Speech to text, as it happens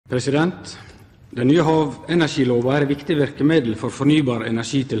Den nye havenergilova er et viktig virkemiddel for fornybar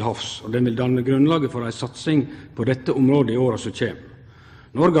energi til havs, og den vil danne grunnlaget for en satsing på dette området i årene som kommer.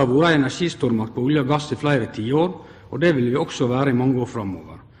 Norge har vært en energistormakt på olje og gass i flere tiår, og det vil vi også være i mange år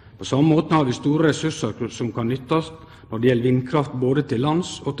framover. På samme måte har vi store ressurser som kan nyttes når det gjelder vindkraft både til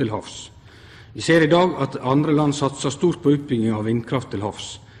lands og til havs. Vi ser i dag at andre land satser stort på utbygging av vindkraft til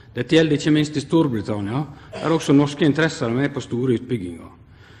havs. Dette gjelder ikke minst i Storbritannia, der også norske interesser er med på store utbygginger.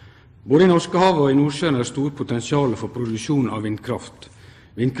 Både i Norskehavet og i Nordsjøen er det stort potensial for produksjon av vindkraft.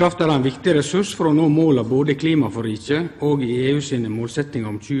 Vindkraft er en viktig ressurs for å nå målene både i klimaforliket og i EU sine målsettinger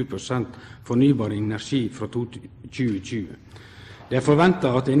om 20% fornybar energi fra 2020. Det er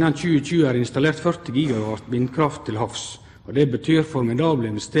forventet at innen 2020 er installert 40 gigawatt vindkraft til havs, og det betyr formidable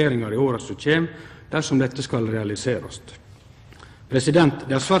investeringer i årene som kommer, dersom dette skal realiseres. Det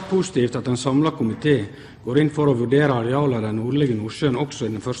er svært positivt at en samlet komité går inn for å vurdere arealer i den nordlige Nordsjøen også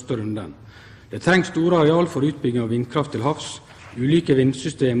i den første runden. Det trengs store areal for utbygging av vindkraft til havs. Ulike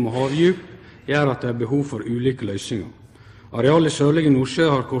vindsystem og havdjup gjør at det er behov for ulike løsninger. Arealet i sørlige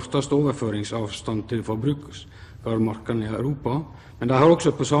Nordsjø har kortest overføringsavstand til forbruksmarkedene i Europa, men de har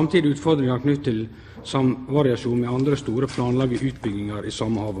også på samme tid utfordringer knyttet til samvariasjon med andre store planlagte utbygginger i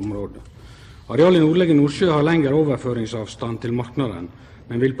samme havområde. Arealet i nordlige Nordsjø har lengre overføringsavstand til marknaden,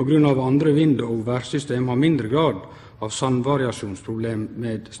 men vil på grunn av andre vind- og værsystem ha mindre grad av samvariasjonsproblem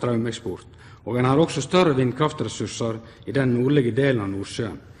med strømeksport, og en har også større vindkraftressurser i den nordlige delen av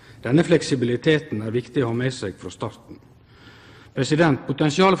Nordsjøen. Denne fleksibiliteten er viktig å ha med seg fra starten.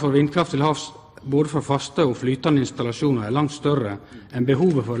 Potensialet for vindkraft til havs, både for faste og flytende installasjoner, er langt større enn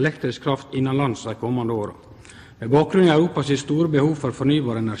behovet for elektrisk kraft innenlands de kommende årene. Med bakgrunn i Europas store behov for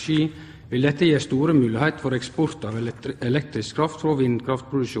fornybar energi vil dette gi store muligheter for eksport av elektrisk kraft fra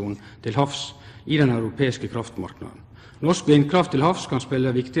vindkraftproduksjon til havs i den europeiske kraftmarknaden. Norsk vindkraft til havs kan spille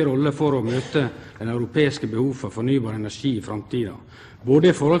en viktig rolle for å møte den europeiske behov for fornybar energi i framtiden, både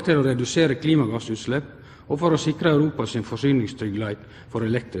i forhold til å redusere klimagassutslipp og for å sikre Europas forsyningstrygghet for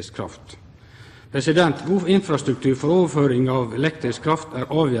elektrisk kraft. God infrastruktur for overføring av elektrisk kraft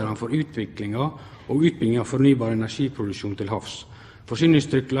er avgjørende for utviklingen og utbygging av fornybar energiproduksjon til havs,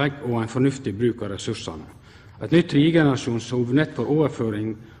 forsyningstrygghet og en fornuftig bruk av ressursene. Et nytt 3-generasjons hovednett for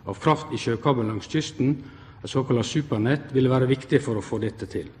overføring av kraft i sjøkabel langs kysten, et såkalt supernett, vil være viktig for å få dette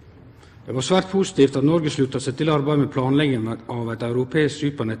til. Det var svært positivt at Norge sluttet seg til arbeidet med planlegging av et europeisk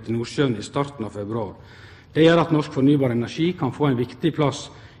supernett i Nordsjøen i starten av februar. Det gjør at norsk fornybar energi kan få en viktig plass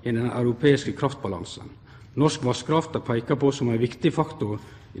i den europeiske kraftbalansen. Norsk vannkraft er pekt på som en viktig faktor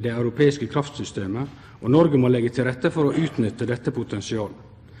i det europeiske kraftsystemet, og Norge må legge til rette for å utnytte dette potensialet.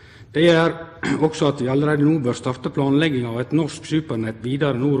 Det gjør også at vi allerede nå bør starte planlegging av et norsk supernett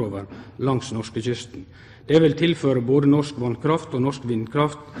videre nordover langs norskekysten. Det vil tilføre både norsk vannkraft og norsk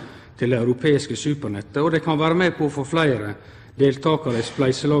vindkraft til det europeiske supernettet, og det kan være med på å få flere deltakere i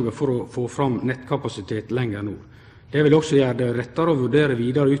spleiselaget for å få fram nettkapasitet lenger nord. Det vil også gjøre det rettere å vurdere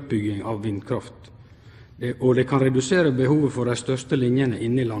videre utbygging av vindkraft, og det kan redusere behovet for de største linjene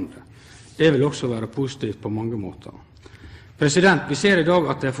inne i landet. Det vil også være positivt på mange måter. Vi ser i dag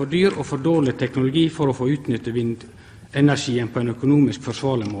at det er for dyr og for dårlig teknologi for å få utnytte vindenergien på en økonomisk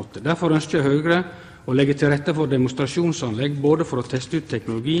forsvarlig måte. Derfor ønsker Høyre å legge til rette for demonstrasjonsanlegg både for å teste ut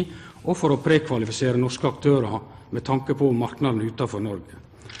teknologi og for å prekvalifisere norske aktører med tanke på markedet utenfor Norge.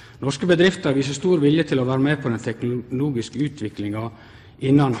 Norske bedrifter viser stor vilje til å være med på den teknologiske utviklingen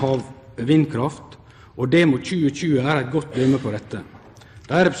innen havvindkraft, og Demo 2020 er et godt dømme på dette.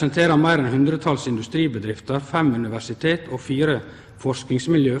 De representerer mer enn 100-talls industribedrifter, 5 universitet og 4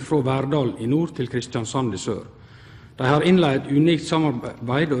 forskningsmiljø fra Verdal i nord til Kristiansand i sør. De har innledet et unikt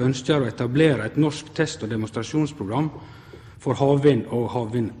samarbeid og ønsker å etablere et norsk test- og demonstrasjonsprogram for havvind og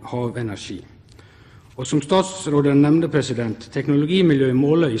havenergi. Og som statsråden nevnte, teknologimiljøet i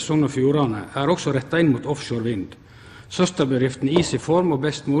Måløy i Sogn og Fjordane er også rettet inn mot offshore vind. Søsterbedriften Easyform og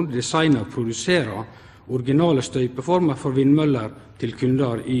Bestmod designer og produserer originale støypeformer for vindmøller til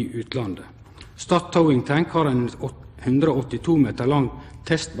kunder i utlandet. Stad Towing Tank har en 182 meter lang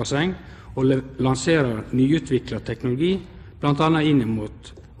testbasseng og lanserer nyutviklet teknologi, blant annet inn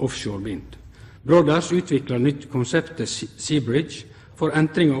mot offshore vind. Brothers utvikler nytt konseptet Seabridge for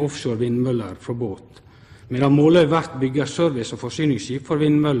entring av offshore vindmøller fra båt, medan Måløy verft bygger service- og forsyningsskip for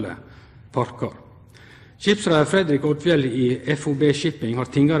vindmølleparker. Skipsreier Fredrik Oddfjell i FOB Shipping har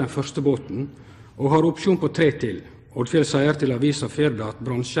tinget den første båten, og har opsjon på 3 til. Oddfjell sier til avisa Firda at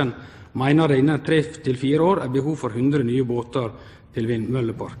bransjen mener det innen 3 til 4 år er behov for 100 nye båter til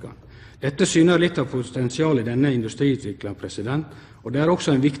vindmølleparker. Dette syner litt av potensialet i denne industriutviklingen, og det er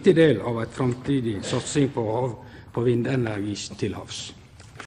også en viktig del av et framtidig satsing på vindenergi til havs.